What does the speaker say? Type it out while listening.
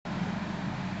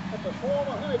That's a swarm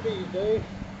of honeybees, Dave.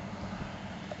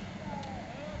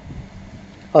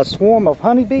 A swarm of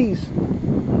honeybees?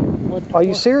 Are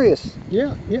you serious?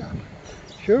 Yeah,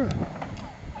 sure.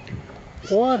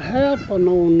 What happened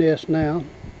on this now?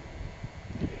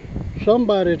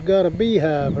 Somebody's got a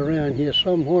beehive around here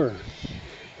somewhere,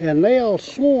 and they'll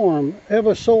swarm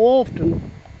ever so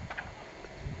often,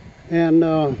 and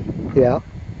yeah.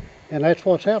 And that's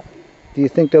what's happened. Do you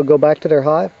think they'll go back to their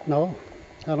hive? No,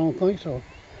 I don't think so.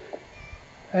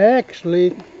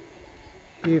 Actually,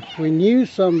 if we knew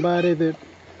somebody that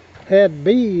had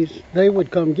bees, they would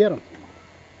come get them.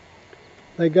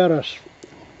 They got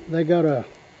a.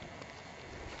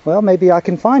 Well, maybe I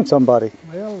can find somebody.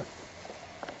 Well,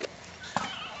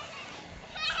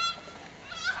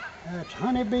 that's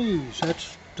honeybees.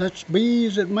 That's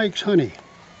bees that makes honey.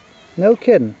 No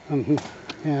kidding.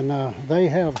 And they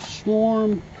have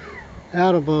swarmed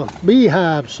out of a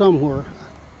beehive somewhere.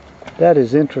 That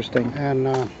is interesting.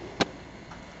 And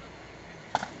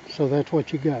so that's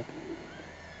what you got.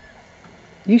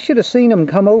 You should have seen them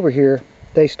come over here.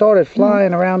 They started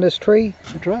flying around this tree.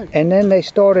 That's right. And then they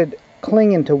started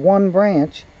clinging to one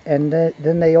branch, and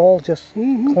then they all just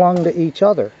clung to each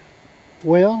other.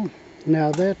 Well,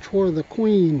 now that's where the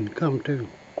queen come to.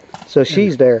 So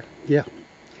she's there. Yeah,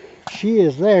 she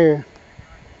is there.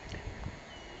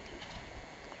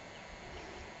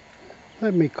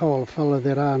 Let me call a fellow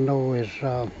that I know is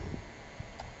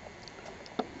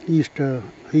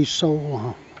he's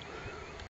sold